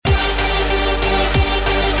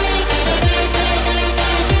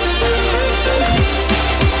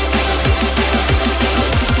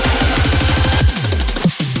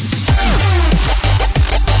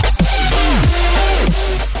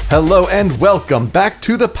Hello and welcome back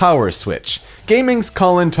to the PowerSwitch, gaming's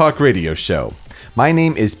call-in talk radio show. My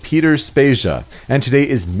name is Peter Spezia, and today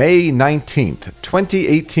is May 19th,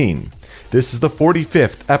 2018. This is the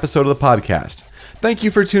 45th episode of the podcast. Thank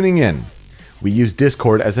you for tuning in. We use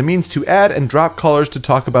Discord as a means to add and drop callers to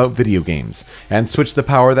talk about video games, and switch the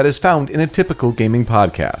power that is found in a typical gaming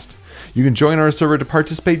podcast. You can join our server to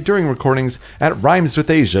participate during recordings at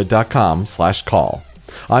rhymeswithasia.com/call.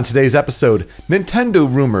 On today's episode, Nintendo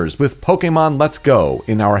rumors with Pokemon Let's Go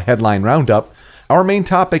in our headline roundup. Our main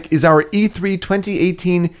topic is our E3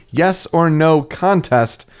 2018 yes or no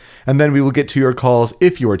contest, and then we will get to your calls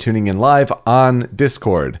if you are tuning in live on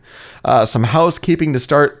Discord. Some housekeeping to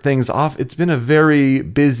start things off. It's been a very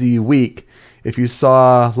busy week. If you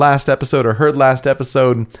saw last episode or heard last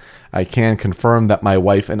episode, I can confirm that my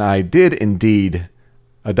wife and I did indeed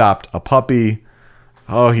adopt a puppy.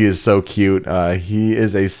 Oh, he is so cute. He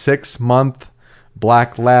is a 6-month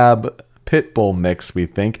black lab pit bull mix, we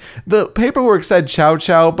think. The paperwork said chow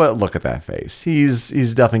chow, but look at that face.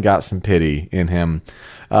 He's definitely got some pity in him.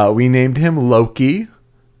 We named him Loki,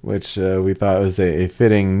 which we thought was a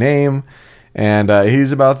fitting name. And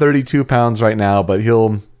he's about 32 pounds right now, but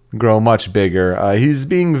he'll grow much bigger. He's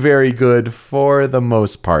being very good for the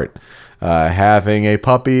most part. Having a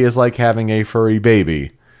puppy is like having a furry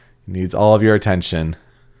baby. Needs all of your attention,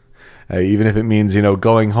 even if it means,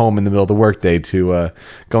 going home in the middle of the workday to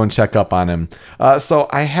go and check up on him. So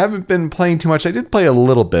I haven't been playing too much. I did play a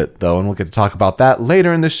little bit, though, and we'll get to talk about that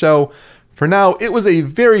later in the show. For now, it was a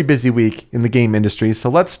very busy week in the game industry, so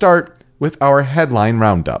let's start with our headline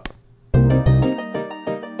roundup.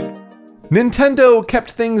 Nintendo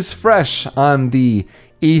kept things fresh on the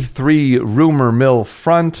E3 rumor mill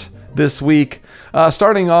front this week,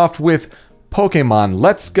 starting off with Pokemon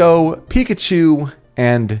Let's Go, Pikachu,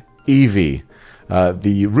 and Eevee.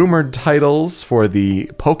 The rumored titles for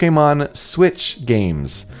the Pokemon Switch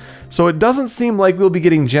games. So it doesn't seem like we'll be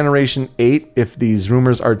getting Generation 8 if these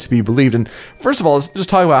rumors are to be believed. And first of all, let's just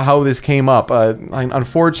talk about how this came up. On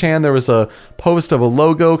 4chan, there was a post of a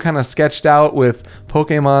logo kind of sketched out with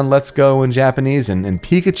Pokemon Let's Go in Japanese and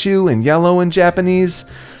Pikachu in yellow in Japanese.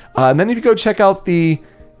 And then if you go check out the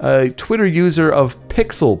Twitter user of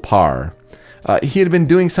Pixelpar, he had been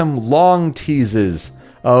doing some long teases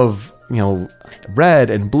of,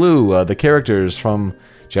 Red and Blue, the characters from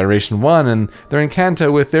Generation 1, and they're in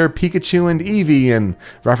Kanto with their Pikachu and Eevee, and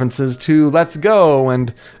references to Let's Go,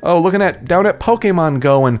 and, looking down at Pokemon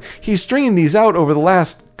Go, and he's stringing these out over the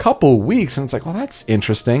last couple weeks, and it's like, well, that's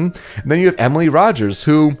interesting. And then you have Emily Rogers,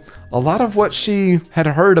 who a lot of what she had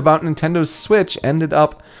heard about Nintendo's Switch ended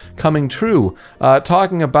up coming true,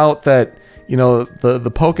 talking about that,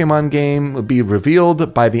 the Pokemon game would be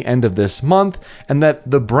revealed by the end of this month, and that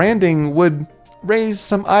the branding would raise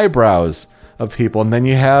some eyebrows of people. And then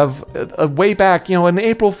you have a way back, an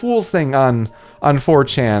April Fool's thing on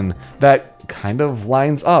 4chan that kind of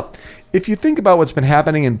lines up. If you think about what's been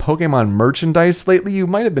happening in Pokemon merchandise lately, you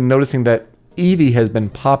might have been noticing that Eevee has been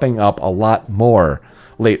popping up a lot more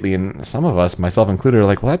lately. And some of us, myself included, are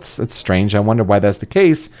like, well, that's strange. I wonder why that's the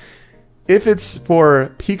case. If it's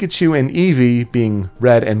for Pikachu and Eevee being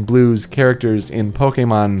Red and Blue's characters in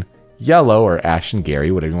Pokemon Yellow, or Ash and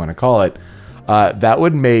Gary, whatever you want to call it, that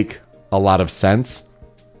would make a lot of sense.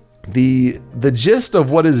 The gist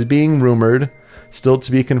of what is being rumored, still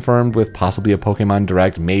to be confirmed with possibly a Pokemon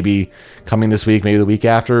Direct, maybe coming this week, maybe the week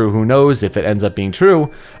after, who knows if it ends up being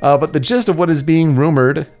true. But the gist of what is being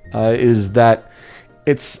rumored is that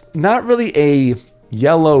it's not really a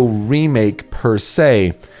Yellow remake per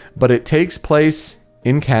se, but it takes place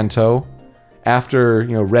in Kanto after,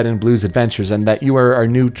 Red and Blue's adventures, and that you are our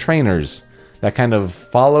new trainers that kind of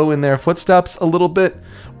follow in their footsteps a little bit,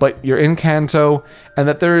 but you're in Kanto, and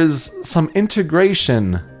that there is some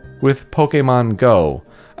integration with Pokemon Go.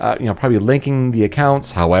 Probably linking the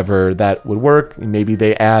accounts, however that would work. Maybe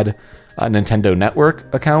they add a Nintendo Network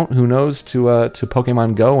account, who knows, to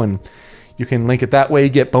Pokemon Go, and you can link it that way,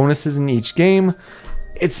 get bonuses in each game.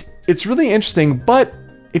 It's really interesting, but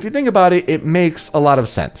if you think about it, it makes a lot of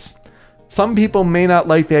sense. Some people may not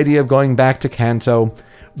like the idea of going back to Kanto,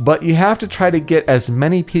 but you have to try to get as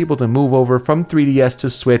many people to move over from 3DS to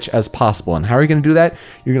Switch as possible. And how are you going to do that?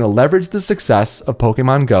 You're going to leverage the success of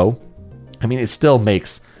Pokemon Go. I mean, it still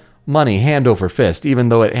makes money hand over fist, even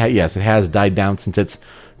though it has died down since its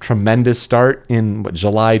tremendous start in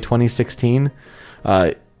July 2016.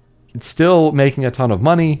 It's still making a ton of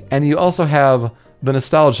money, and you also have the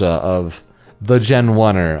nostalgia of the Gen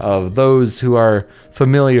 1er, of those who are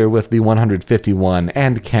familiar with the 151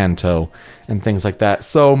 and Kanto and things like that.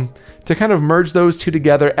 So to kind of merge those two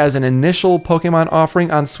together as an initial Pokemon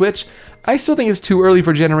offering on Switch, I still think it's too early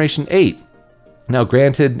for Generation 8. Now,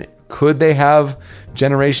 granted, could they have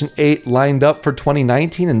Generation 8 lined up for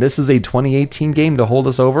 2019 and this is a 2018 game to hold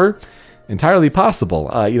us over? Entirely possible.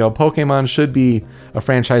 Pokemon should be a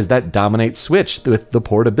franchise that dominates Switch with the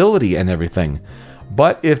portability and everything.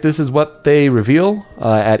 But if this is what they reveal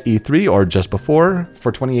at E3 or just before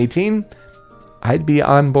for 2018, I'd be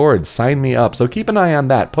on board. Sign me up. So keep an eye on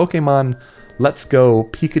that. Pokemon Let's Go,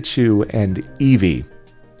 Pikachu, and Eevee.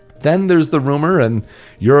 Then there's the rumor and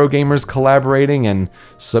Eurogamers collaborating and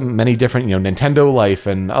many different, Nintendo Life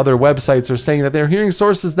and other websites are saying that they're hearing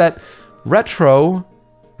sources that Retro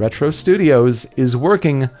Studios is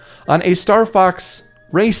working on a Star Fox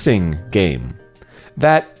racing game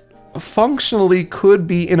that functionally could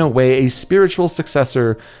be, in a way, a spiritual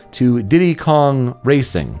successor to Diddy Kong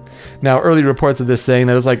Racing. Now, early reports of this saying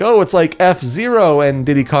that it's like F-Zero and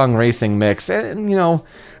Diddy Kong Racing mix. And,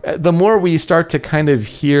 the more we start to kind of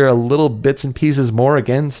hear a little bits and pieces more,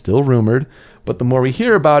 again, still rumored, but the more we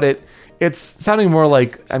hear about it, it's sounding more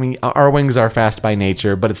like, our wings are fast by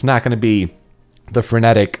nature, but it's not going to be the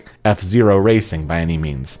frenetic F-Zero racing by any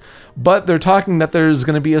means. But they're talking that there's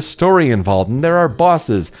going to be a story involved and there are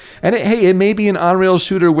bosses. And it may be an on-rail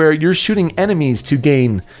shooter where you're shooting enemies to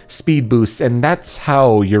gain speed boosts and that's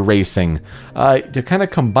how you're racing. To kind of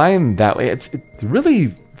combine that way, it's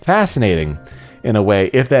really fascinating in a way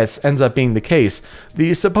if that ends up being the case.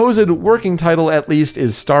 The supposed working title at least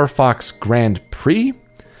is Star Fox Grand Prix.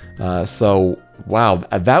 Wow,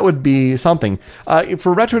 that would be something.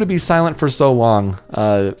 For Retro to be silent for so long,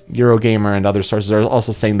 Eurogamer and other sources are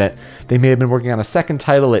also saying that they may have been working on a second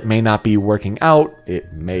title. It may not be working out.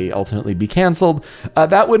 It may ultimately be canceled.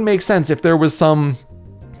 That would make sense if there was some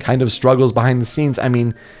kind of struggles behind the scenes.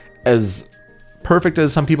 As perfect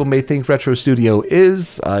as some people may think Retro Studio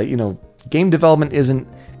is, game development isn't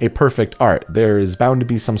a perfect art. There's bound to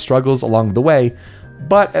be some struggles along the way,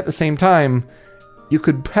 but at the same time, you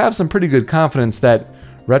could have some pretty good confidence that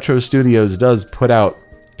Retro Studios does put out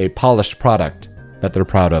a polished product that they're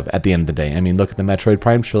proud of at the end of the day. Look at the Metroid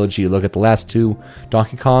Prime trilogy, look at the last two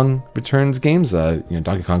Donkey Kong Returns games,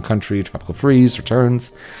 Donkey Kong Country, Tropical Freeze,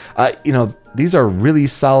 Returns. These are really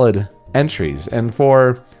solid entries. And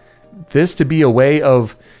for this to be a way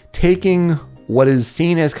of taking what is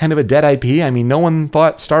seen as kind of a dead IP. No one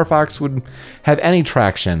thought Star Fox would have any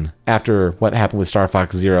traction after what happened with Star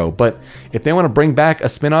Fox Zero. But if they want to bring back a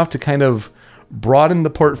spin-off to kind of broaden the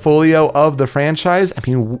portfolio of the franchise,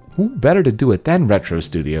 who better to do it than Retro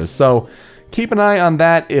Studios? So keep an eye on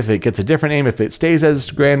that. If it gets a different name, if it stays as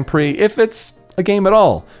Grand Prix, if it's a game at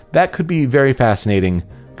all, that could be very fascinating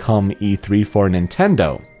come E3 for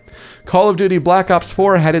Nintendo. Call of Duty Black Ops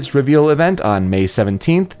 4 had its reveal event on May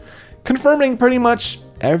 17th. Confirming pretty much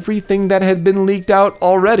everything that had been leaked out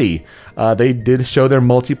already. They did show their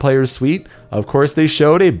multiplayer suite. Of course, they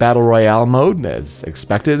showed a Battle Royale mode, as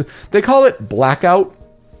expected. They call it Blackout.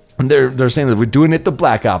 And they're saying that we're doing it the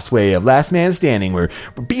Black Ops way of last man standing. We're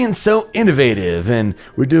being so innovative, and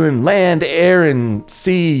we're doing land, air, and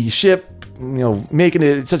sea, ship, making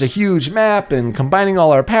it such a huge map and combining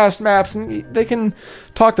all our past maps. And they can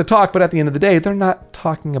talk the talk, but at the end of the day, they're not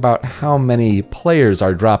talking about how many players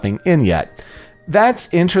are dropping in yet.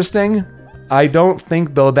 That's interesting. I don't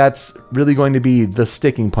think, though, that's really going to be the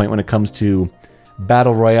sticking point when it comes to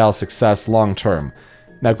Battle Royale success long term.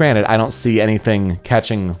 Now, granted, I don't see anything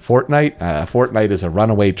catching Fortnite. Fortnite is a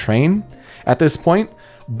runaway train at this point.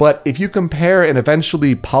 But if you compare an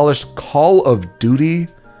eventually polished Call of Duty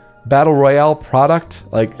Battle Royale product,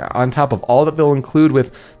 on top of all that they'll include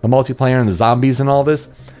with the multiplayer and the zombies and all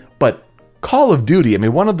this, but Call of Duty,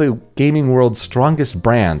 one of the gaming world's strongest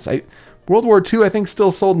brands. World War II, I think,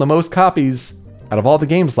 still sold the most copies out of all the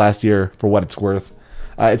games last year, for what it's worth.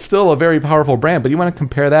 It's still a very powerful brand, but you want to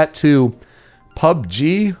compare that to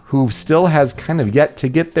PUBG, who still has kind of yet to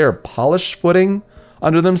get their polished footing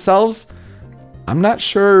under themselves. I'm not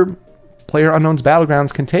sure PlayerUnknown's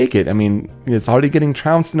Battlegrounds can take it. It's already getting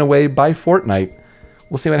trounced in a way by Fortnite.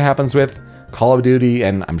 We'll see what happens with Call of Duty,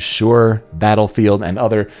 and I'm sure Battlefield and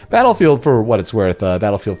other. Battlefield, for what it's worth,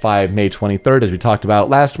 Battlefield 5, May 23rd, as we talked about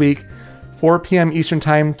last week, 4 p.m. Eastern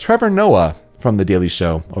Time. Trevor Noah from The Daily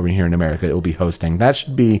Show over here in America will be hosting. That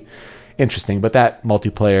should be interesting, but that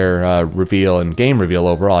multiplayer reveal and game reveal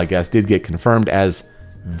overall, I guess, did get confirmed as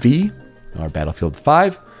V, or Battlefield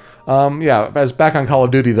 5. As back on Call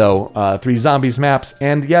of Duty, though, 3 zombies maps,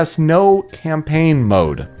 and yes, no campaign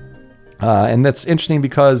mode. And that's interesting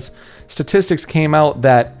because statistics came out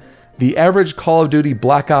that the average Call of Duty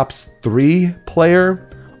Black Ops 3 player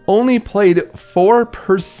only played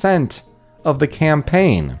 4% of the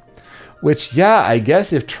campaign. Which, yeah, I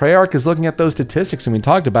guess if Treyarch is looking at those statistics, and we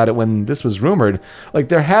talked about it when this was rumored, like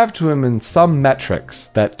there have to have been some metrics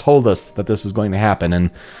that told us that this was going to happen. And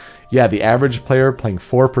yeah, the average player playing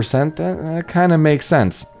 4%, that kind of makes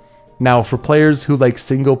sense. Now, for players who like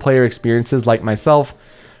single player experiences like myself,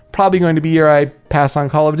 probably going to be here I pass on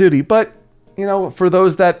Call of Duty. But, you know, for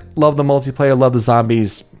those that love the multiplayer, love the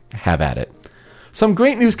zombies, have at it. Some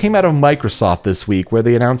great news came out of Microsoft this week where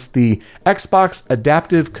they announced the Xbox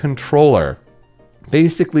Adaptive Controller.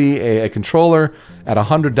 Basically, a controller at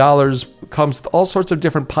 $100 comes with all sorts of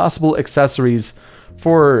different possible accessories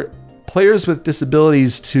for players with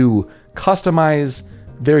disabilities to customize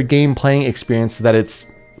their game playing experience so that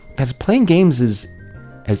playing games is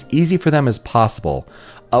as easy for them as possible.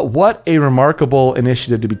 What a remarkable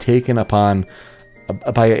initiative to be taken upon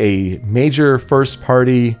by a major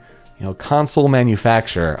first-party console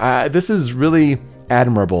manufacturer. This is really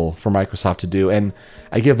admirable for Microsoft to do, and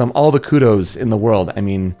I give them all the kudos in the world. I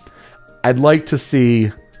mean, I'd like to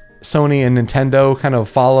see Sony and Nintendo kind of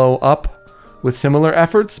follow up with similar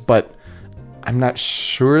efforts, but I'm not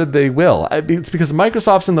sure they will. It's because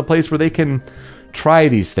Microsoft's in the place where they can try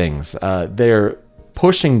these things. They're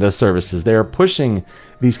pushing the services. They're pushing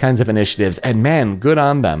these kinds of initiatives, and man, good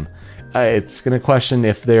on them. It's going to question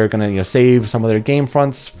if they're going to save some of their game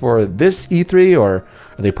fronts for this E3, or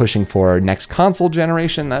are they pushing for next console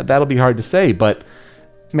generation? That'll be hard to say, but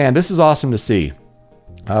man, this is awesome to see.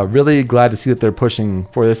 Really glad to see that they're pushing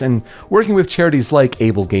for this and working with charities like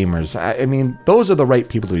Able Gamers. I mean, those are the right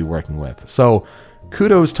people to be working with. So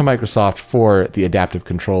kudos to Microsoft for the adaptive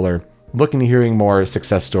controller. Looking to hearing more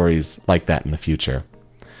success stories like that in the future.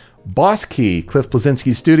 Boss Key, Cliff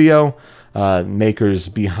Bleszinski's studio, makers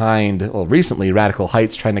behind, recently Radical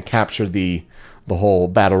Heights, trying to capture the whole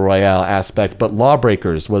battle royale aspect, but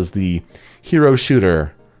Lawbreakers was the hero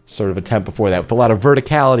shooter sort of attempt before that with a lot of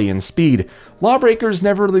verticality and speed. Lawbreakers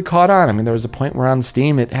never really caught on. I mean, there was a point where on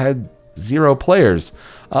Steam it had 0 players.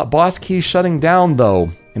 Boss Key shutting down,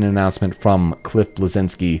 though, in an announcement from Cliff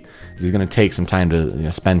Bleszinski, as he's going to take some time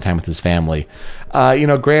to spend time with his family.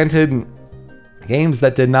 Granted, games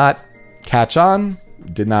that did not catch on,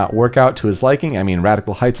 did not work out to his liking. I mean,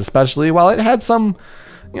 Radical Heights especially, while it had some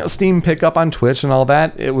Steam pickup on Twitch and all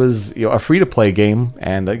that, it was a free-to-play game,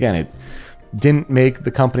 and again, it didn't make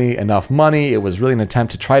the company enough money. It was really an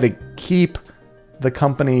attempt to try to keep the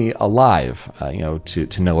company alive,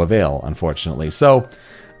 to no avail, unfortunately. So,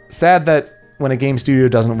 sad that when a game studio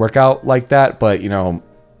doesn't work out like that, but,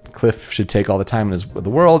 Cliff should take all the time in the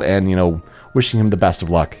world, and, wishing him the best of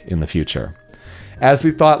luck in the future. As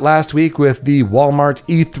we thought last week with the Walmart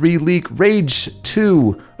E3 leak, Rage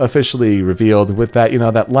 2 officially revealed with that,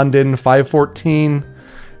 that London 514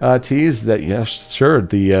 tease that,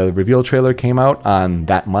 the reveal trailer came out on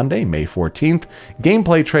that Monday, May 14th.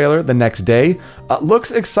 Gameplay trailer the next day.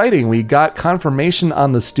 Looks exciting. We got confirmation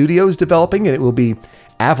on the studios developing it. It will be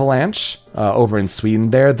Avalanche over in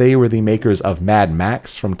Sweden there. They were the makers of Mad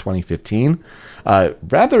Max from 2015.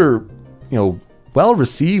 Rather,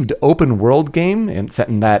 well-received open-world game and set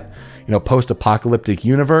in that, post-apocalyptic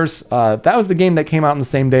universe. That was the game that came out on the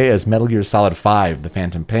same day as Metal Gear Solid 5, The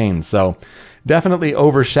Phantom Pain. So definitely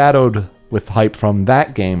overshadowed with hype from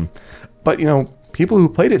that game. But, people who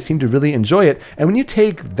played it seemed to really enjoy it. And when you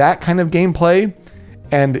take that kind of gameplay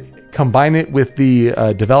and combine it with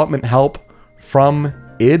the development help from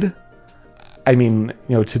id, I mean,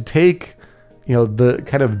 to take the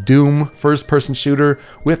kind of Doom first-person shooter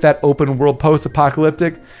with that open-world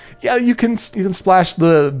post-apocalyptic, yeah, you can splash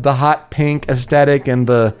the hot pink aesthetic and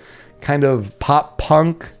the kind of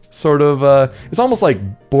pop-punk sort of, it's almost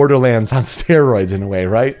like Borderlands on steroids in a way,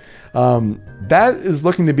 right? That is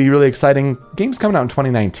looking to be really exciting. Game's coming out in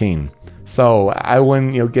 2019, so I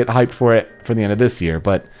wouldn't, get hyped for it for the end of this year,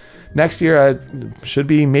 but next year should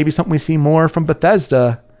be maybe something we see more from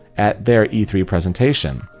Bethesda at their E3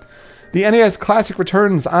 presentation. The NES Classic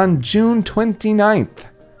returns on June 29th.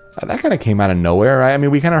 That kind of came out of nowhere, right? I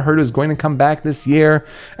mean, we kind of heard it was going to come back this year.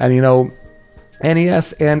 And,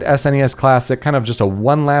 NES and SNES Classic, kind of just a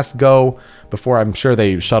one last go before I'm sure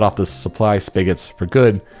they shut off the supply spigots for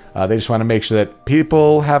good. They just want to make sure that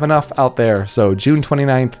people have enough out there. So June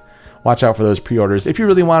 29th, watch out for those pre-orders if you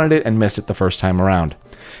really wanted it and missed it the first time around.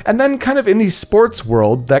 And then kind of in the sports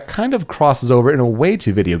world, that kind of crosses over in a way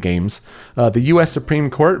to video games. The U.S. Supreme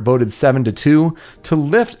Court voted 7-2 to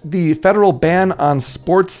lift the federal ban on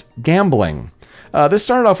sports gambling. This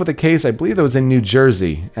started off with a case, I believe, that was in New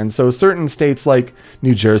Jersey. And so certain states like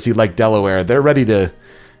New Jersey, like Delaware, they're ready to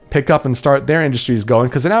pick up and start their industries going,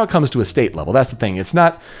 because now it comes to a state level. That's the thing. It's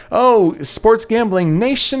not, oh, sports gambling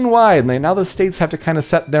nationwide. And now the states have to kind of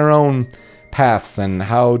set their own paths and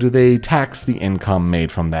how do they tax the income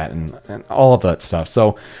made from that and all of that stuff.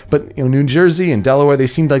 So, but New Jersey and Delaware, they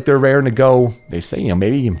seemed like they're raring to go. They say,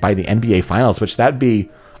 maybe by the NBA finals, which that'd be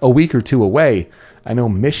a week or two away. I know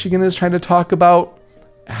Michigan is trying to talk about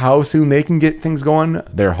how soon they can get things going.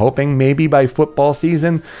 They're hoping maybe by football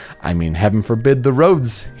season. I mean, heaven forbid the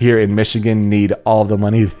roads here in Michigan need all the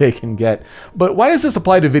money they can get. But why does this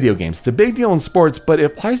apply to video games? It's a big deal in sports, but it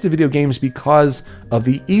applies to video games because of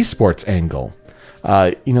the esports angle.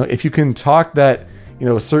 If you can talk that,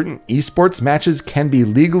 certain esports matches can be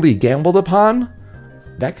legally gambled upon,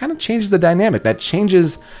 that kind of changes the dynamic. That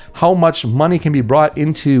changes how much money can be brought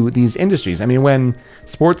into these industries. I mean, when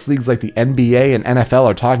sports leagues like the NBA and NFL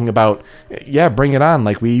are talking about, yeah, bring it on.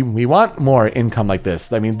 Like we want more income like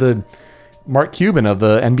this. I mean, the Mark Cuban of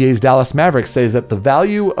the NBA's Dallas Mavericks says that the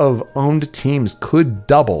value of owned teams could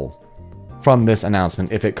double from this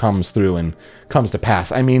announcement if it comes through and comes to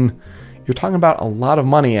pass. I mean, you're talking about a lot of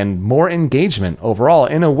money and more engagement overall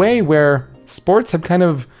in a way where sports have kind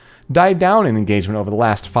of died down in engagement over the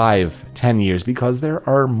last 5-10 years because there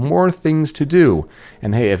are more things to do.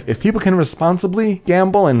 And hey, if people can responsibly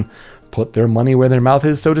gamble and put their money where their mouth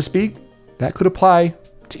is, so to speak, that could apply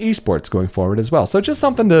to esports going forward as well. So just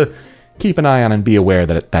something to keep an eye on and be aware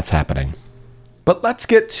that that's happening. But let's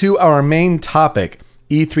get to our main topic.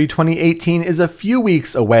 E3 2018 is a few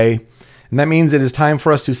weeks away, and that means it is time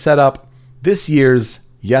for us to set up this year's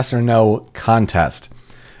yes or no contest.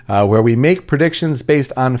 Where we make predictions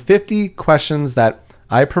based on 50 questions that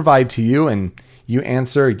I provide to you, and you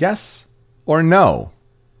answer yes or no.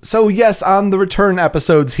 So yes, on the return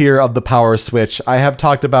episodes here of the PowerSwitch, I have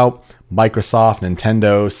talked about Microsoft,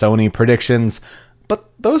 Nintendo, Sony predictions,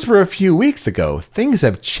 but those were a few weeks ago. Things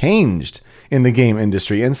have changed in the game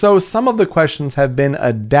industry, and so some of the questions have been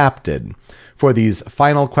adapted for these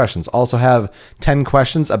final questions. Also have 10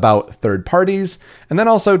 questions about third parties, and then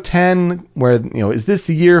also 10 where, is this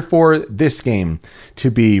the year for this game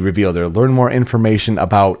to be revealed or learn more information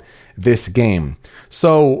about this game.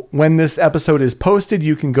 So when this episode is posted,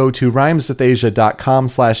 you can go to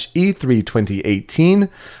rhymeswithasia.com/E32018.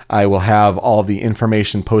 I will have all the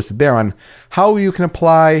information posted there on how you can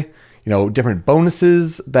apply, different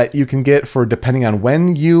bonuses that you can get for depending on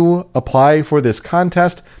when you apply for this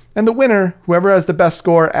contest. And the winner, whoever has the best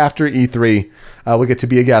score after E3, will get to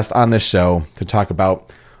be a guest on this show to talk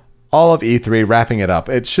about all of E3, wrapping it up.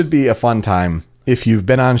 It should be a fun time. If you've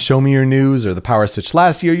been on Show Me Your News or the PowerSwitch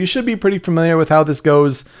last year, you should be pretty familiar with how this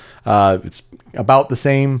goes. It's about the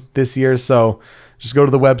same this year, so just go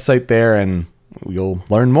to the website there and you'll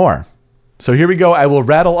learn more. So here we go. I will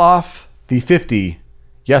rattle off the 50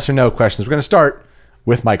 yes or no questions. We're going to start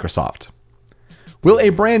with Microsoft. Will a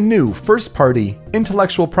brand new first-party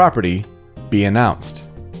intellectual property be announced?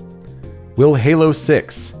 Will Halo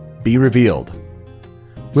 6 be revealed?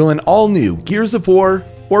 Will an all-new Gears of War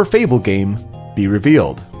or Fable game be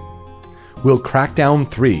revealed? Will Crackdown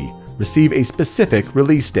 3 receive a specific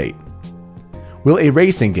release date? Will a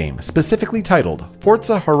racing game specifically titled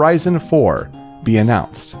Forza Horizon 4 be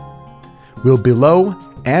announced? Will Below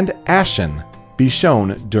and Ashen be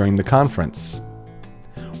shown during the conference?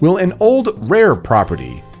 Will an old Rare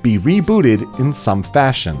property be rebooted in some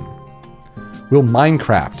fashion? Will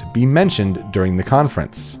Minecraft be mentioned during the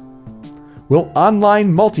conference? Will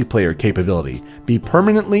online multiplayer capability be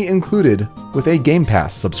permanently included with a Game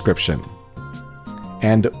Pass subscription?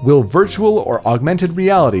 And will virtual or augmented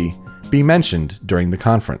reality be mentioned during the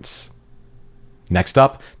conference? Next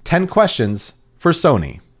up, 10 questions for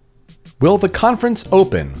Sony. Will the conference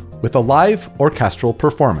open with a live orchestral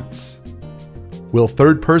performance? Will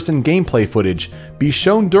third-person gameplay footage be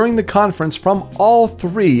shown during the conference from all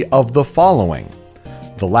 3 of the following: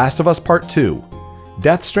 The Last of Us Part 2,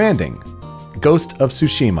 Death Stranding, Ghost of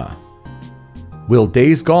Tsushima? Will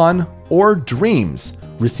Days Gone or Dreams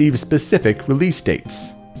receive specific release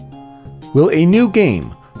dates? Will a new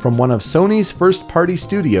game from one of Sony's first-party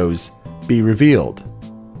studios be revealed?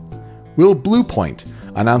 Will Bluepoint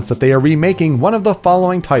announce that they are remaking one of the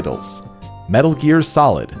following titles: Metal Gear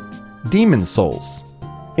Solid, Demon's Souls,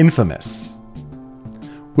 Infamous?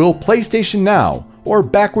 Will PlayStation Now or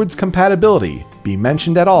backwards compatibility be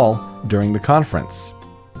mentioned at all during the conference?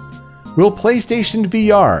 Will PlayStation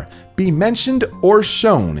VR be mentioned or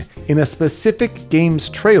shown in a specific game's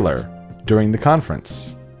trailer during the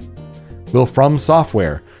conference? Will From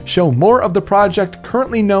Software show more of the project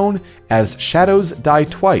currently known as Shadows Die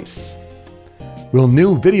Twice? Will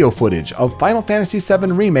new video footage of Final Fantasy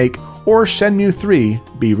VII Remake or Shenmue 3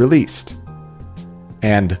 be released?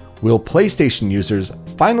 And Will PlayStation users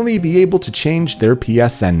finally be able to change their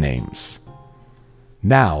PSN names?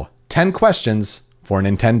 Now, 10 questions for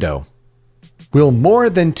Nintendo. Will more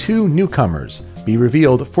than 2 newcomers be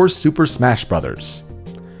revealed for Super Smash Bros.?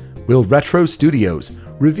 Will Retro Studios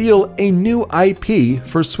reveal a new IP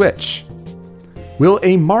for Switch? Will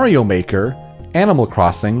a Mario Maker, Animal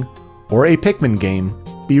Crossing, or a Pikmin game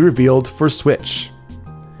be revealed for Switch?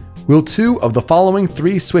 Will 2 of the following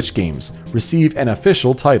 3 Switch games receive an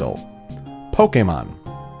official title? Pokemon,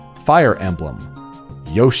 Fire Emblem,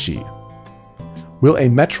 Yoshi. Will a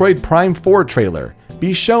Metroid Prime 4 trailer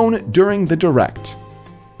be shown during the Direct?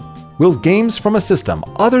 Will games from a system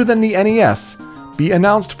other than the NES be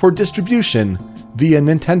announced for distribution via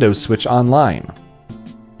Nintendo Switch Online?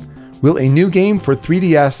 Will a new game for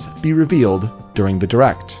 3DS be revealed during the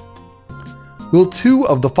Direct? Will 2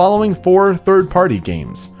 of the following 4 third-party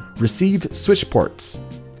games receive Switch ports?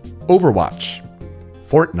 Overwatch,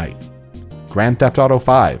 Fortnite, Grand Theft Auto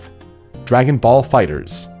 5, Dragon Ball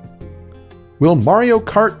FighterZ. Will Mario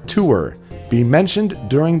Kart Tour be mentioned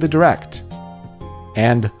during the Direct?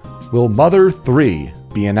 And will Mother 3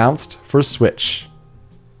 be announced for Switch?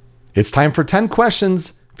 It's time for 10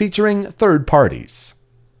 questions featuring third parties.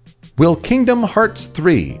 Will Kingdom Hearts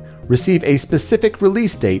 3 receive a specific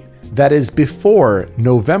release date that is before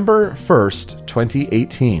November 1st,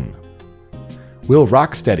 2018? Will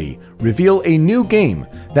Rocksteady reveal a new game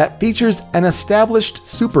that features an established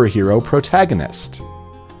superhero protagonist?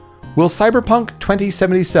 Will Cyberpunk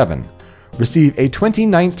 2077 receive a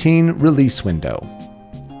 2019 release window?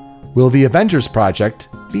 Will the Avengers Project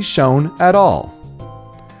be shown at all?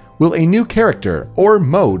 Will a new character or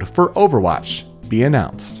mode for Overwatch be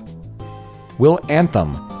announced? Will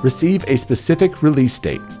Anthem receive a specific release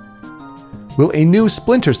date? Will a new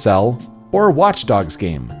Splinter Cell or Watch Dogs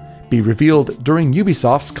game be revealed during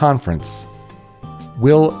Ubisoft's conference?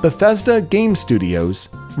 Will Bethesda Game Studios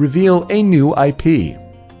reveal a new IP?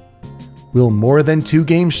 Will more than 2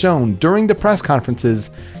 games shown during the press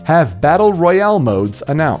conferences have Battle Royale modes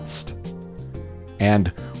announced?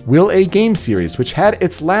 And will a game series which had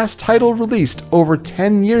its last title released over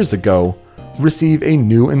 10 years ago receive a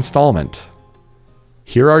new installment?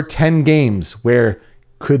 Here are 10 games where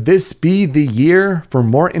could this be the year for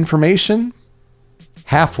more information?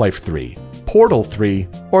 Half-Life 3, Portal 3,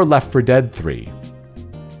 or Left 4 Dead 3.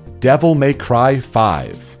 Devil May Cry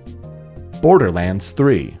 5. Borderlands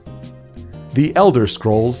 3. The Elder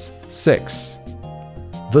Scrolls 6.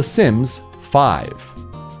 The Sims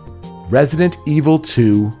 5. Resident Evil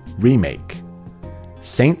 2 Remake.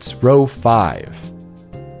 Saints Row 5.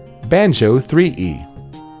 Banjo 3E.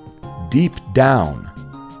 Deep Down.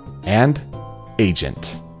 And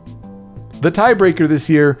Agent. The tiebreaker this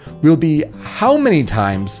year will be how many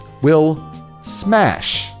times will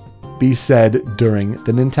Smash be said during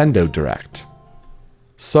the Nintendo Direct.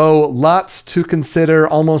 So lots to consider,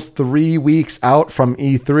 almost 3 weeks out from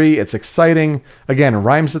E3. It's exciting. Again,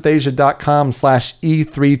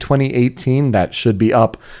 rhymeswithasia.com/E3 2018. That should be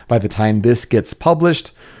up by the time this gets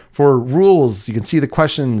published. For rules, you can see the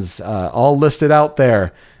questions all listed out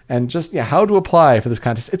there. And just how to apply for this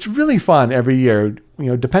contest. It's really fun every year,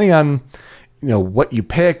 depending on what you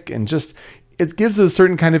pick, and just it gives a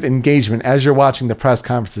certain kind of engagement as you're watching the press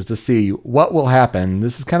conferences to see what will happen.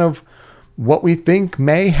 This is kind of what we think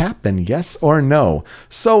may happen, yes or no.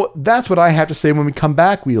 So that's what I have to say. When we come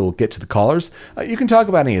back, we'll get to the callers. You can talk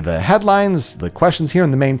about any of the headlines, the questions here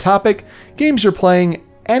in the main topic, games you're playing,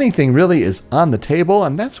 anything really is on the table,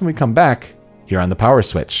 and that's when we come back here on the Power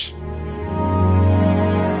Switch.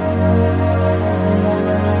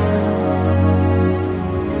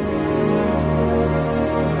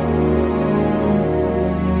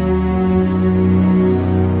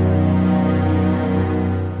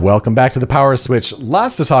 Welcome back to the Power Switch.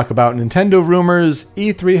 Lots to talk about. Nintendo rumors,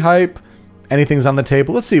 E3 hype, anything's on the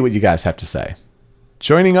table. Let's see what you guys have to say.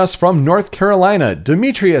 Joining us from North Carolina,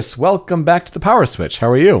 Demetrius, welcome back to the Power Switch. How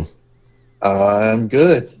are you? I'm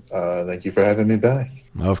good. Thank you for having me back.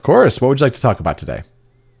 Of course. What would you like to talk about today?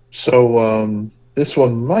 So this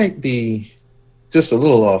one might be just a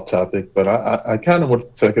little off topic, but I kind of want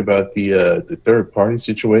to talk about the third-party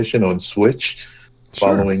situation on Switch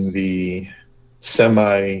following the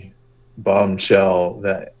semi-bombshell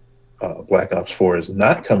that Black Ops 4 is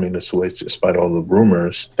not coming to Switch, despite all the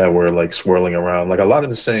rumors that were swirling around. A lot of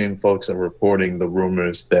the same folks are reporting the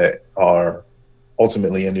rumors that are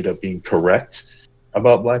ultimately ended up being correct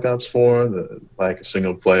about Black Ops 4, the lack of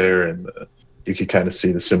single player, and you can kind of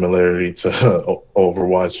see the similarity to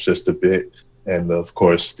Overwatch just a bit, and of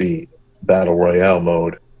course the Battle Royale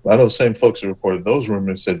mode. A lot of those same folks who reported those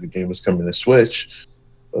rumors said the game was coming to Switch.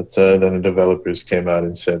 But then the developers came out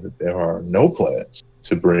and said that there are no plans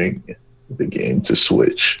to bring the game to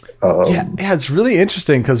Switch. Yeah, it's really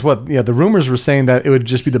interesting because the rumors were saying that it would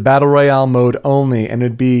just be the Battle Royale mode only, and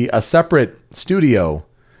it'd be a separate studio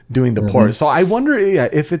doing the port. So I wonder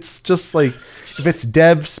if it's just like, if it's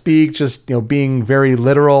dev speak, just, being very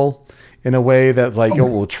literal in a way that like,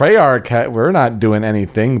 well, Treyarch, we're not doing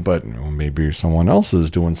anything, but maybe someone else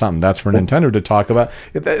is doing something. That's for Nintendo to talk about.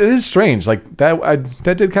 It is strange. Like that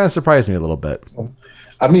did kind of surprise me a little bit.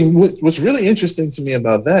 I mean, what's really interesting to me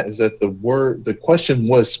about that is that the question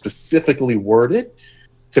was specifically worded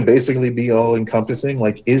to basically be all encompassing.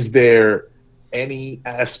 Like, is there any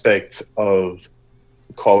aspect of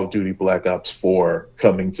Call of Duty Black Ops 4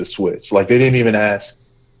 coming to Switch? Like, they didn't even ask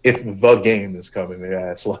if the game is coming. They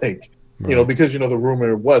asked, like, because, the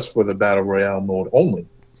rumor was for the Battle Royale mode only.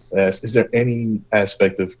 They asked, is there any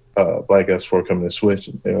aspect of Black Ops 4 coming to Switch?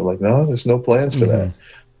 And they were like, no, there's no plans for that.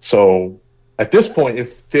 So at this point,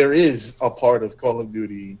 if there is a part of Call of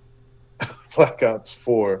Duty Black Ops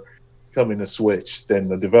 4 coming to Switch, then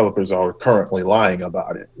the developers are currently lying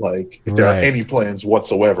about it. Like, if there are any plans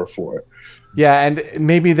whatsoever for it. Yeah, and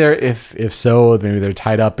maybe if so, maybe they're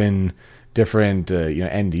tied up in different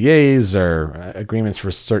NDAs or agreements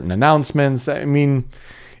for certain announcements. I mean,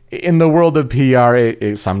 in the world of PR,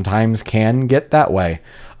 it sometimes can get that way.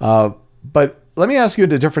 But let me ask you a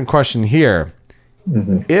different question here.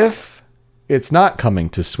 If it's not coming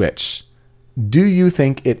to Switch, do you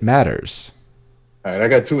think it matters? All right, I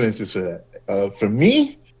got two answers for that. For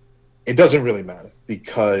me, it doesn't really matter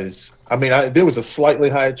because, I mean, there was a slightly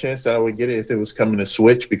higher chance that I would get it if it was coming to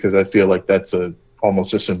Switch, because I feel like that's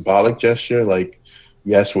almost a symbolic gesture. Like,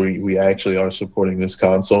 yes, we actually are supporting this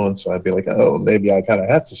console, and so I'd be like, oh, maybe I kind of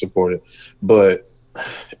have to support it. But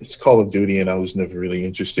it's Call of Duty, and I was never really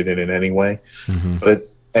interested in it anyway.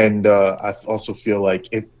 I also feel like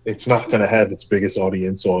it's not going to have its biggest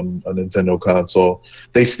audience on a Nintendo console.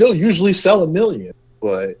 They still usually sell 1 million,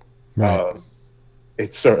 but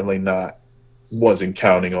it's certainly wasn't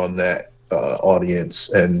counting on that audience.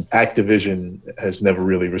 And Activision has never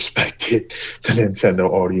really respected the Nintendo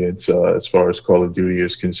audience as far as Call of Duty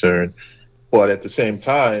is concerned. But at the same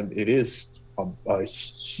time, it is a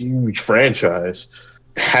huge franchise.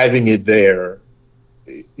 Having it there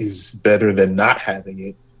is better than not having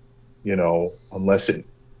it, unless it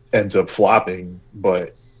ends up flopping.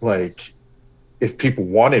 But like, if people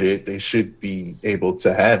wanted it, they should be able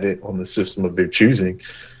to have it on the system of their choosing.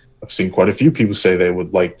 I've seen quite a few people say they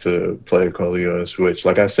would like to play Call of Duty on a Switch.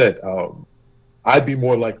 Like I said, I'd be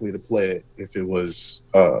more likely to play it if it was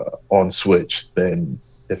on Switch than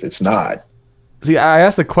if it's not. See, I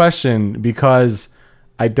asked the question because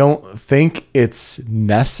I don't think it's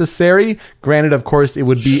necessary. Granted, of course, it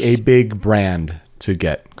would be a big brand to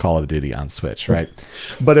get Call of Duty on Switch, right?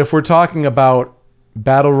 But if we're talking about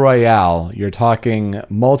Battle Royale, you're talking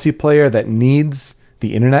multiplayer that needs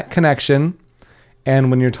the internet connection.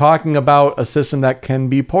 And when you're talking about a system that can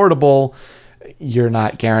be portable, you're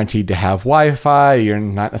not guaranteed to have Wi-Fi. You're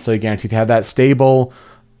not necessarily guaranteed to have that stable,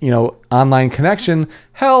 online connection.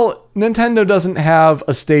 Hell, Nintendo doesn't have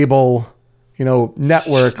a stable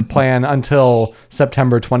network plan until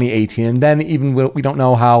September 2018. And then even we don't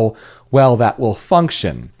know how well that will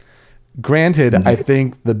function. Granted, I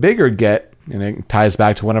think the bigger get, and it ties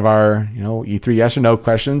back to one of our, E3 yes or no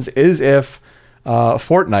questions, is if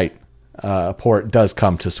Fortnite port does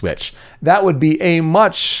come to Switch. That would be a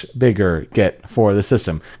much bigger get for the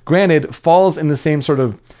system. Granted, falls in the same sort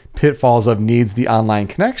of pitfalls of needs the online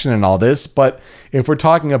connection and all this, but if we're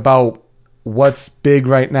talking about what's big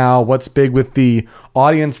right now, what's big with the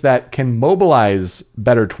audience that can mobilize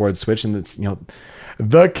better towards Switch, and it's,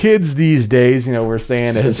 the kids these days, we're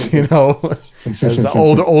saying as, as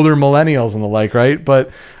older millennials and the like, right? But,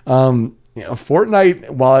 Fortnite,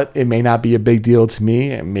 while it may not be a big deal to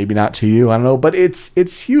me, and maybe not to you, I don't know, but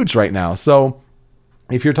it's huge right now. So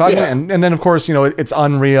if you're talking, and then of course, it's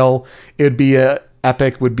Unreal, it'd be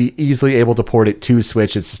Epic would be easily able to port it to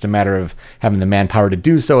Switch. It's just a matter of having the manpower to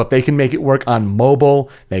do so. If they can make it work on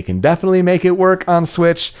mobile, they can definitely make it work on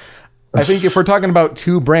Switch. I think if we're talking about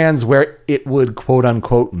two brands where it would quote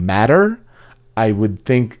unquote matter, I would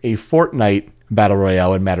think a Fortnite Battle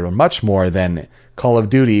Royale would matter much more than Call of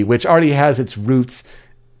Duty, which already has its roots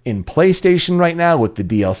in PlayStation right now with the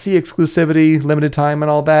DLC exclusivity, limited time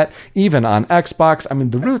and all that. Even on Xbox, I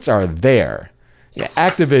mean, the roots are there. Yeah,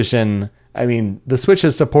 Activision, I mean, the Switch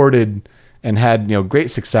has supported and had,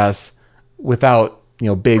 great success without,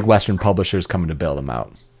 big Western publishers coming to bail them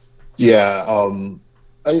out. Yeah.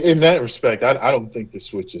 In that respect, I don't think the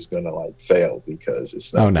Switch is going to fail because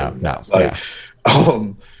it's not. Oh,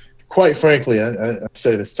 no. quite frankly, I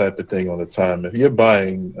say this type of thing all the time. If you're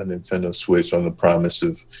buying a Nintendo Switch on the promise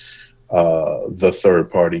of the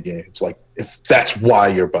third-party games, like if that's why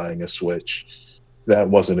you're buying a Switch, that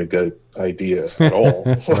wasn't a good idea at all.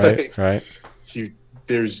 Right, right.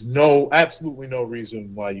 There's absolutely no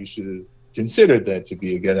reason why you should have considered that to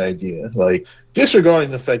be a good idea. Like,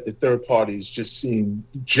 disregarding the fact that third parties just seem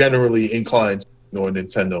generally inclined to ignore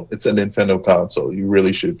Nintendo. It's a Nintendo console. You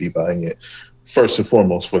really should be buying it first and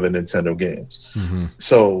foremost for the Nintendo games. Mm-hmm.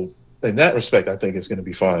 So in that respect, I think it's going to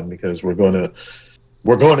be fine because we're going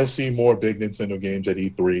to see more big Nintendo games at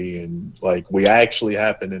E3, and like we actually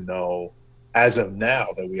happen to know as of now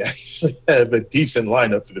that we actually have a decent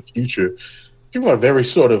lineup for the future. People are very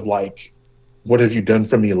sort of like, what have you done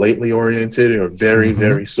for me lately oriented, or very,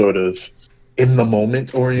 very sort of in the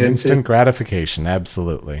moment oriented. Instant gratification,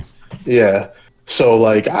 absolutely. Yeah. So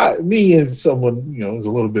like me as someone, is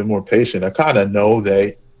a little bit more patient, I kind of know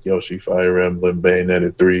that Yoshi, Fire Emblem,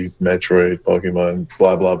 Bayonetta 3, Metroid, Pokemon,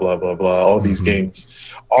 blah, blah, blah, blah, blah. All these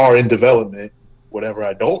games are in development. Whatever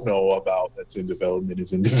I don't know about that's in development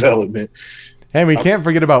is in development. And we can't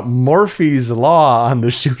forget about Murphy's Law on the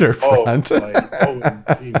shooter front.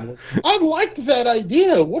 I liked that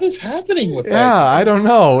idea. What is happening with that? Yeah, I don't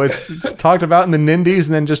know. It's talked about in the Nindies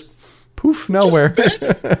and then just poof, nowhere.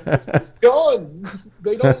 It's gone.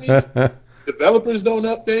 They don't need developers don't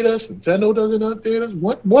update us. Nintendo doesn't update us.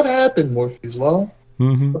 What happened, Murphy's Law?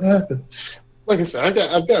 Mm-hmm. What happened? Like I said,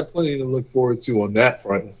 I've got plenty to look forward to on that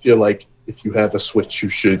front. I feel like if you have a Switch, you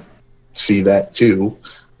should see that too.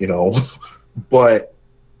 But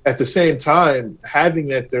at the same time, having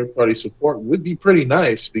that third-party support would be pretty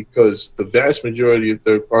nice because the vast majority of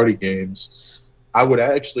third-party games, I would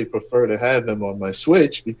actually prefer to have them on my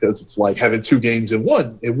Switch because it's like having two games in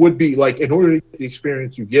one. It would be like, in order to get the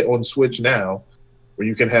experience you get on Switch now, where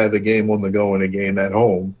you can have a game on the go and a game at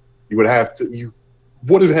home, you would have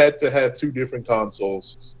had to have two different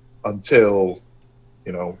consoles until,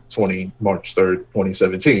 March 3rd,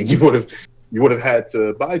 2017. You would have had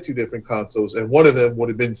to buy two different consoles, and one of them would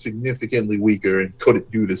have been significantly weaker and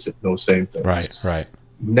couldn't do those same things. Right.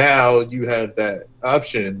 Now you have that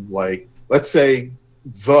option. Like, let's say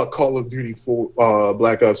the Call of Duty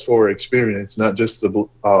Black Ops 4 experience, not just the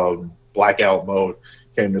blackout mode,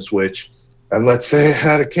 came to Switch, and let's say it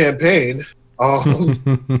had a campaign.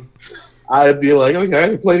 I'd be like, okay, I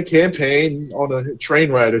can play the campaign on a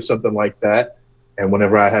train ride or something like that, and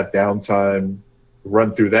whenever I have downtime,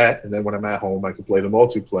 run through that, and then when I'm at home, I can play the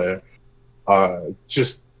multiplayer.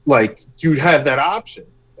 Just like you'd have that option,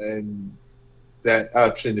 and that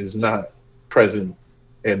option is not present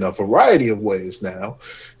in a variety of ways now.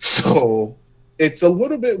 So it's a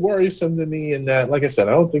little bit worrisome to me in that, like I said,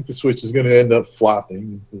 I don't think the Switch is going to end up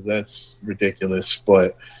flopping because that's ridiculous.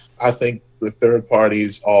 But I think the third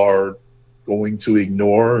parties are going to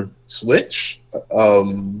ignore Switch.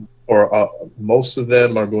 Most of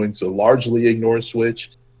them are going to largely ignore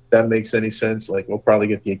Switch. That makes any sense. Like, we'll probably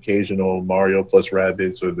get the occasional Mario plus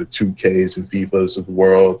Rabbids or the 2Ks and FIFAs of the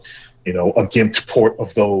world, a gimped port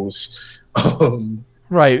of those.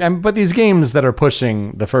 Right, but these games that are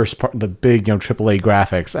pushing the first part, the big, AAA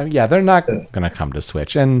graphics, they're not going to come to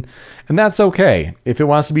Switch, and that's okay. If it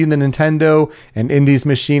wants to be in the Nintendo and Indies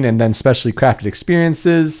machine, and then specially crafted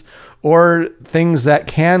experiences or things that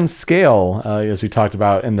can scale, as we talked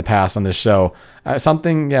about in the past on this show,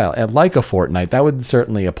 something like a Fortnite, that would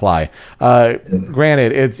certainly apply.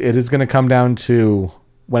 Granted, it is going to come down to,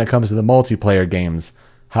 when it comes to the multiplayer games,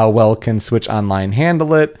 how well can Switch Online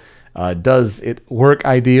handle it? Does it work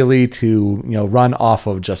ideally to run off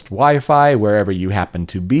of just Wi-Fi wherever you happen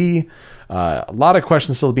to be? A lot of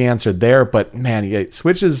questions still to be answered there, but man,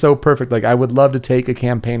 Switch is so perfect. Like, I would love to take a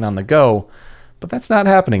campaign on the go, but that's not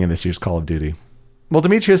happening in this year's Call of Duty. Well,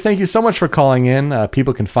 Demetrius, thank you so much for calling in.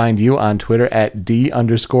 People can find you on Twitter at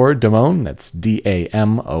D_Damone. That's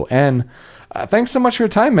DAMON. Thanks so much for your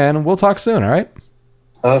time, man. We'll talk soon. All right.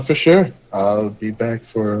 For sure. I'll be back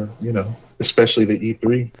for, especially the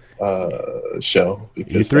E3 show.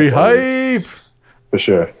 E3 hype! For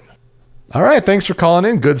sure. All right, thanks for calling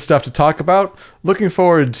in. Good stuff to talk about. Looking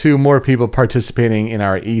forward to more people participating in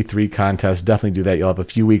our E3 contest. Definitely do that. You'll have a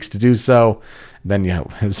few weeks to do so. Then,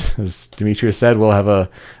 as Demetrius said, we'll have a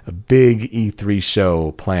big E3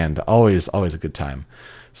 show planned. Always a good time.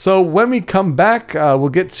 So when we come back, we'll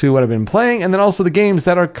get to what I've been playing and then also the games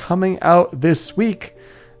that are coming out this week.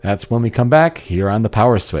 That's when we come back here on the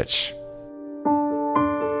Power Switch.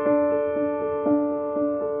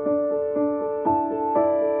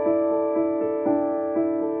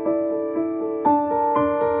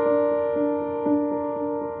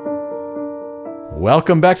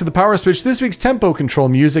 Welcome back to the Power Switch. This week's tempo control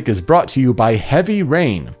music is brought to you by Heavy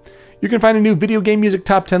Rain. You can find a new video game music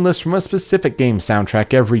top 10 list from a specific game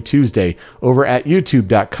soundtrack every Tuesday over at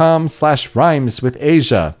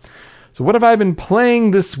youtube.com/rhymeswithasia. So what have I been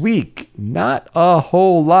playing this week? Not a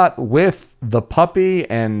whole lot with the puppy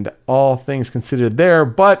and all things considered there,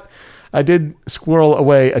 but I did squirrel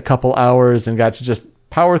away a couple hours and got to just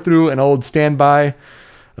power through an old standby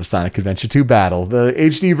of Sonic Adventure 2 Battle. The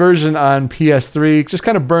HD version on PS3 just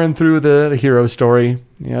kind of burned through the hero story.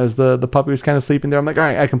 You know, as the puppy was kind of sleeping there, I'm like, all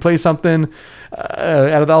right, I can play something.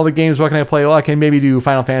 Out of all the games, what can I play? Well, I can maybe do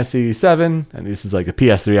Final Fantasy VII, and this is like a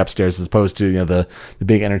PS3 upstairs as opposed to, you know, the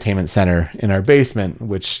big entertainment center in our basement,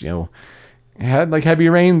 which, you know, had like Heavy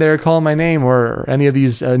Rain there calling my name or any of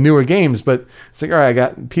these newer games. But it's like, all right, I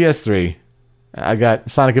got PS3, I got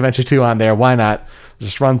Sonic Adventure 2 on there. Why not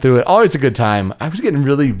just run through it? Always a good time. I was getting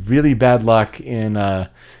really, really bad luck in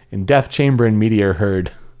Death Chamber and Meteor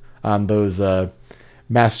Herd on those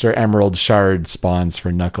Master Emerald Shard spawns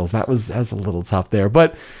for Knuckles. That was a little tough there,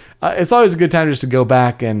 but it's always a good time just to go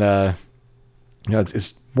back and you know,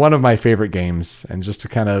 it's one of my favorite games, and just to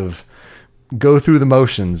kind of go through the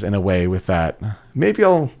motions in a way with that. Maybe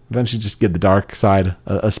I'll eventually just give the dark side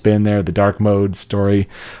a spin there, the dark mode story.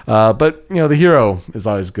 But you know, the hero is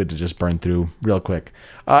always good to just burn through real quick.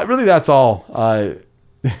 Really, that's all.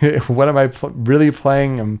 What am I really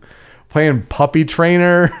playing? I'm playing Puppy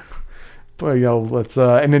Trainer. You know, let's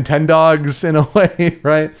and Nintendogs in a way,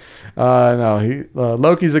 right? No,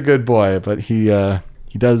 Loki's a good boy, but he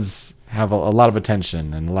does have a lot of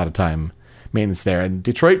attention and a lot of time maintenance there. And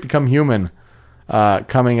Detroit Become Human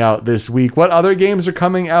coming out this week. What other games are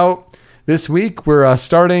coming out this week? We're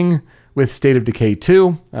starting with State of Decay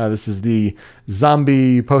 2. This is the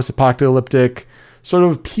zombie post-apocalyptic sort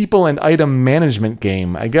of people and item management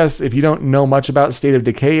game. I guess if you don't know much about State of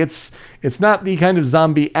Decay, it's not the kind of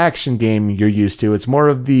zombie action game you're used to. It's more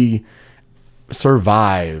of the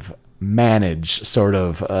survive, manage sort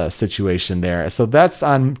of situation there. So that's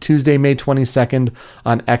on Tuesday, May 22nd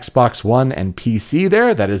on Xbox One and PC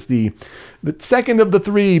there. That is the second of the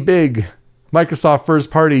three big Microsoft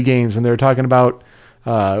first-party games when they were talking about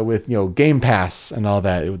with, you know, Game Pass and all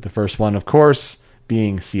that. The first one, of course,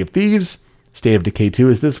 being Sea of Thieves. State of Decay 2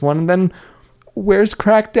 is this one. And then where's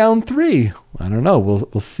Crackdown 3? I don't know.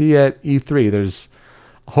 We'll see at E3. There's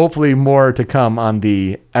hopefully more to come on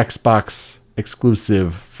the Xbox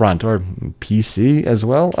exclusive front, or PC as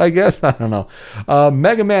well, I guess. I don't know.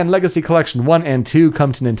 Mega Man Legacy Collection 1 and 2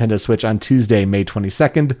 come to Nintendo Switch on Tuesday, May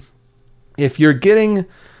 22nd. If you're getting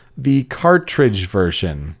the cartridge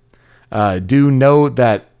version, do know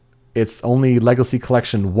that it's only Legacy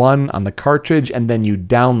Collection 1 on the cartridge, and then you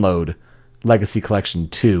download Legacy Collection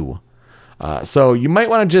 2. So you might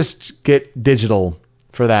want to just get digital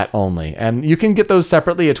for that only. And you can get those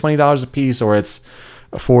separately at $20 a piece, or it's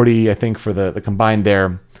 $40, I think, for the combined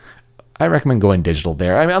there. I recommend going digital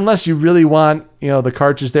there. I mean, unless you really want, you know, the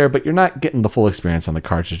cartridge there, but you're not getting the full experience on the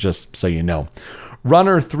cartridge, just so you know.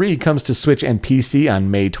 Runner 3 comes to Switch and PC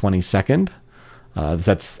on May 22nd.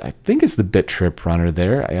 That's, I think it's the Bit Trip Runner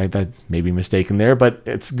there. I may be mistaken there, but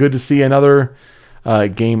it's good to see another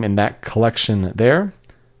game in that collection there.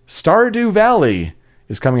 Stardew Valley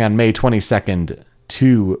is coming on May 22nd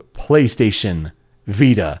to PlayStation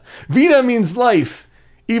Vita. Vita means life,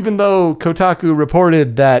 even though Kotaku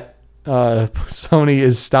reported that Sony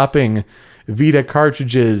is stopping Vita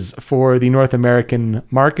cartridges for the North American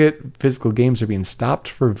market. Physical games are being stopped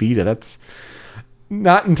for Vita. That's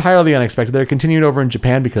not entirely unexpected. They're continuing over in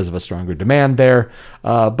Japan because of a stronger demand there.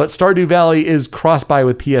 But Stardew Valley is cross-buy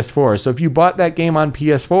with PS4. So if you bought that game on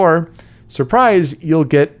PS4, surprise, you'll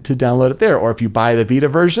get to download it there. Or if you buy the Vita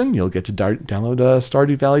version, you'll get to download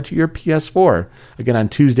Stardew Valley to your PS4. Again, on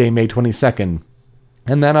Tuesday, May 22nd.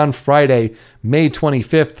 And then on Friday, May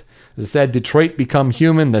 25th, as I said, Detroit Become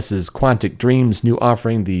Human. This is Quantic Dream's new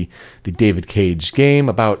offering, the David Cage game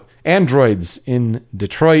about androids in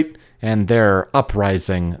Detroit and their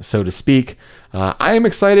uprising, so to speak. I am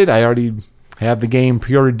excited. I already have the game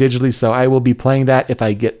pre-ordered digitally, so I will be playing that if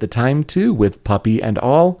I get the time to, with puppy and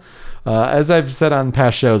all. As I've said on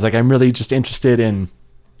past shows, like, I'm really just interested in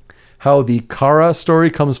how the Kara story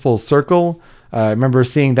comes full circle. I remember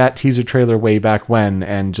seeing that teaser trailer way back when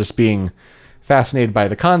and just being fascinated by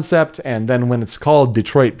the concept. And then when it's called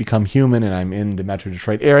Detroit Become Human and I'm in the Metro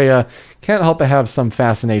Detroit area, can't help but have some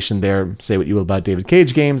fascination there. Say what you will about David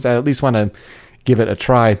Cage games, I at least want to give it a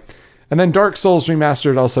try. And then Dark Souls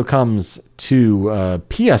Remastered also comes to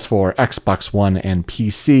PS4, Xbox One, and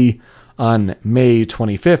PC on May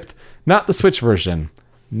 25th. Not the Switch version.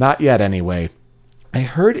 Not yet, anyway. I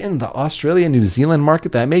heard in the Australia, New Zealand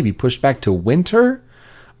market that may be pushed back to winter,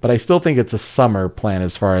 but I still think it's a summer plan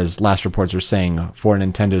as far as last reports are saying for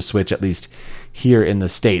Nintendo Switch, at least here in the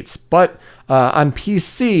States. But on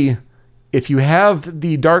PC, if you have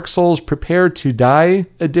the Dark Souls Prepare to Die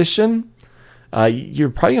edition, you're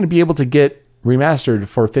probably going to be able to get remastered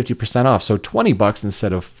for 50% off. So $20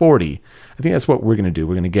 instead of $40. I think that's what we're going to do.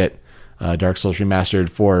 We're going to get Dark Souls Remastered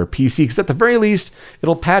for PC, because at the very least,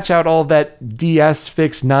 it'll patch out all that DS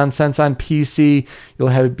fixed nonsense on PC.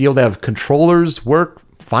 You'll be able to have controllers work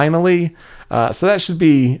finally. So that should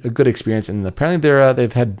be a good experience. And apparently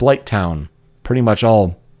they've had Blight Town pretty much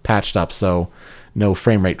all patched up, so no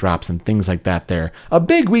frame rate drops and things like that there. A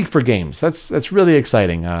big week for games. That's really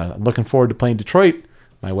exciting. Looking forward to playing Detroit.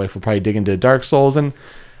 My wife will probably dig into Dark Souls, and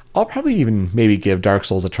I'll probably even maybe give Dark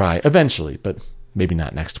Souls a try eventually, but maybe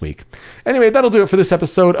not next week. Anyway, that'll do it for this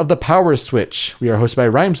episode of The Power Switch. We are hosted by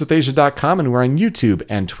rhymeswithasia.com, and we're on YouTube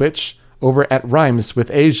and Twitch over at Rhymes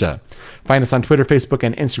with Asia. Find us on Twitter, Facebook,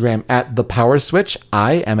 and Instagram at The Power Switch.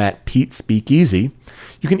 I am at Pete Speakeasy.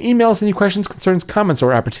 You can email us any questions, concerns, comments,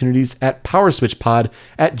 or opportunities at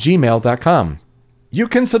powerswitchpod@gmail.com. You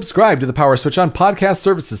can subscribe to The Power Switch on podcast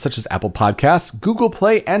services such as Apple Podcasts, Google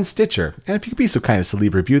Play, and Stitcher. And if you could be so kind as to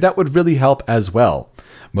leave a review, that would really help as well.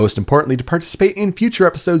 Most importantly, to participate in future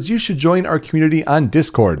episodes, you should join our community on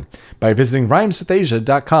Discord by visiting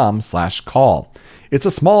rhymeswithasia.com/call. It's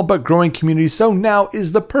a small but growing community, so now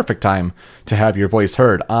is the perfect time to have your voice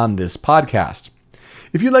heard on this podcast.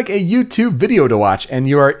 If you'd like a YouTube video to watch and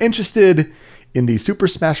you are interested in the Super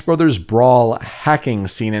Smash Bros. Brawl hacking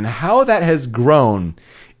scene and how that has grown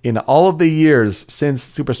in all of the years since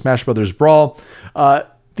Super Smash Bros. Brawl, the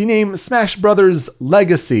name Smash Bros.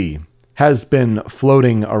 Legacy has been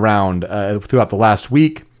floating around throughout the last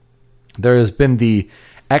week. There has been the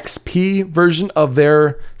XP version of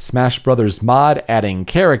their Smash Bros. Mod, adding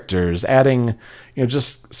characters, adding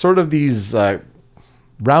just sort of these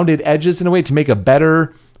rounded edges in a way to make a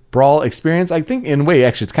better Brawl experience. I think in a way,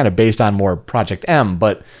 actually, it's kind of based on more Project M,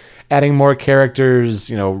 but adding more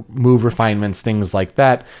characters, move refinements, things like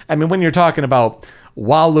that. I mean, when you're talking about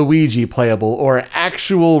Waluigi playable, or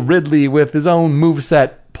actual Ridley with his own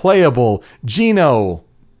moveset playable, Geno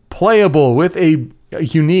playable with a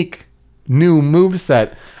unique new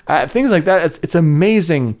moveset, things like that, it's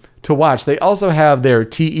amazing to watch. They also have their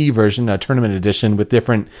TE version, a tournament edition with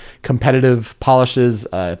different competitive polishes,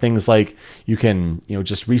 things like you can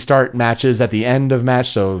just restart matches at the end of match,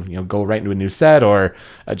 so go right into a new set, or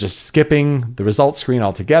just skipping the results screen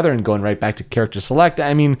altogether and going right back to character select.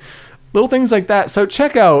 I mean, little things like that. So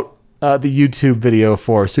check out the YouTube video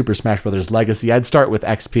for Super Smash Bros. Legacy. I'd start with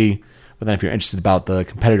XP, but then if you're interested about the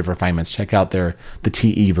competitive refinements, check out the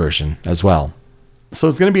TE version as well. So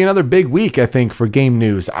it's going to be another big week, I think, for game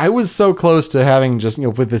news. I was so close to having just,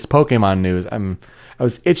 with this Pokemon news. I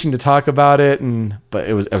was itching to talk about it, but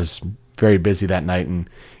I was very busy that night and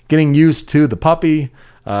getting used to the puppy.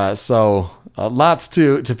 So lots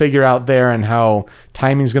to figure out there and how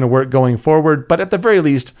timing is going to work going forward. But at the very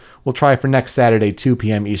least, we'll try for next Saturday, 2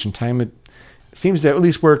 p.m. Eastern Time. It seems to at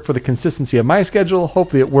least work for the consistency of my schedule.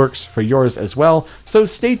 Hopefully it works for yours as well. So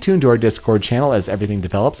stay tuned to our Discord channel as everything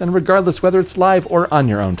develops, and regardless whether it's live or on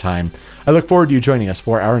your own time, I look forward to you joining us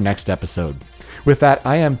for our next episode. With that,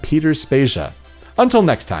 I am Peter Spezia. Until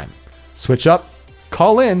next time, switch up,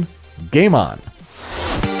 call in, game on.